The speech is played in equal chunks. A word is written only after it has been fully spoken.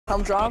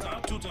Come drop.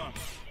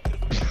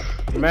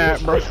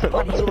 Matt, bro.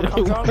 Come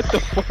drop. What the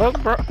fuck,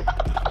 bro?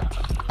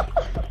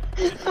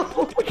 You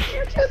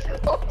just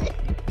called me.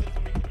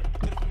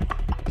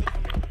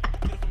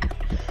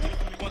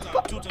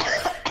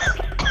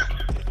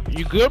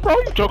 You good, bro?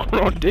 You talking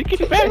on dick in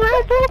the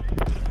background, bro?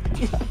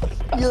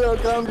 You little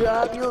cum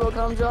drop. You little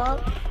cum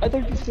drop. I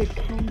thought you said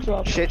cum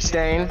drop. Shit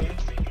stain.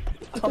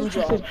 Cum You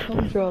drop. said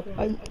cum drop.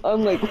 I'm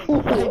like, I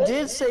what?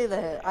 did say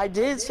that. I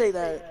did say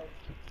that.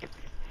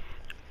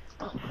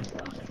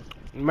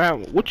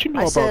 Matt, what you know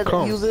I about said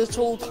cum? you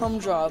little cum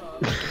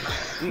drop.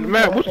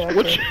 Matt, what you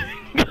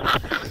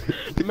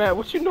Matt,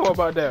 what you know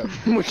about that?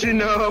 What you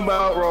know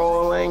about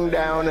rolling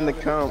down in the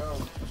cum?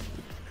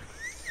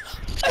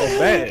 Oh,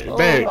 bad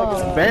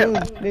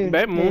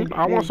moon.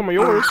 I want some of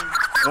yours.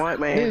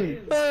 What, man?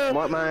 Dude.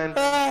 What, man?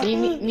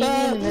 Meet me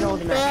in the middle of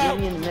the map.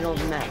 Meet me in the middle of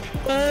the map.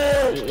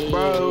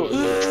 Bro,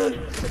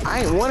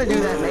 I ain't want to do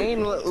that,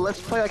 man.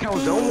 Let's play like how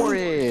Zone War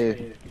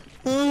is.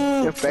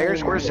 The fair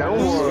square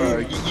Zone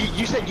War.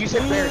 You said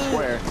fair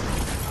square.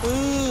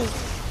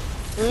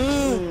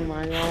 Oh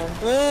my god.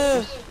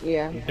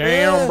 Yeah.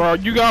 Damn, bro,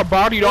 you got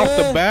bodied off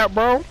the bat,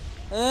 bro.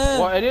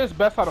 Well, it is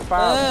best out of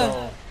 5,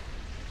 though.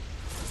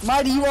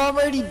 Mighty, you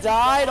already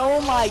died?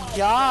 Oh my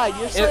god,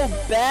 you're so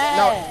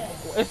bad.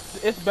 No,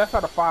 it's best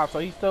out of 5, so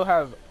he still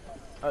has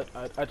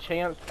a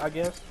chance, I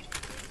guess.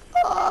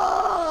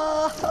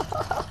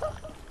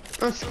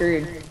 I'm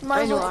screwed.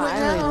 Might as well quit I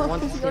don't even now.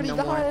 want to You skin already no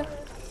more. died.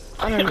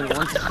 I don't even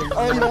want to skin no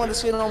Oh, you more. don't want to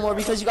skin no more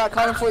because you got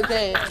caught in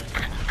 4K.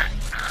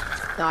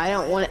 No, I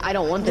don't want the You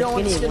don't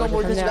want to skin skin no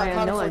more anymore because because you got I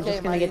caught know in I'm 4K,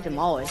 just gonna get Mighty.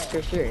 demolished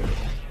for sure.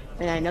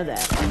 And I know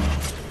that.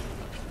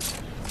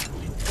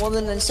 Well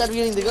then, instead of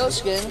getting the ghost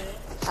skin,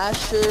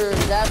 ask your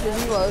adaptive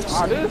reloads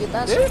Oh, and get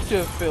that this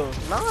just feels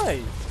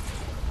nice.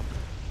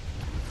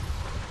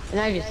 And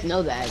I just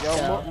know that, Yo,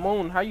 so.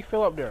 Moon, how you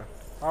feel up there?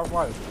 How's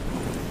life?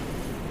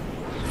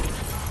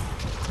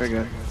 Very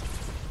good.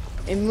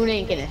 And Moon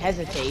ain't gonna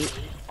hesitate.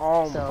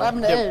 So- What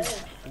happened to Edge?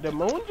 The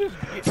Moon just...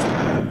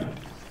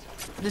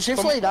 Did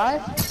Chick-fil-A die?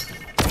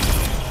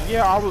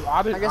 Yeah, I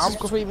I guess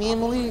it's between me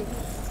and Malik.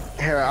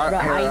 Here, Bro,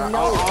 I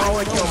know. I'll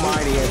only kill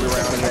Mighty every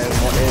round, and then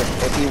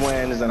if he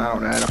wins, then I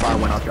don't know. And if I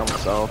win, I'll kill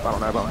myself. I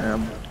don't know about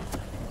him.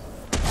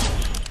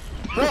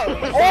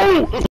 Oh!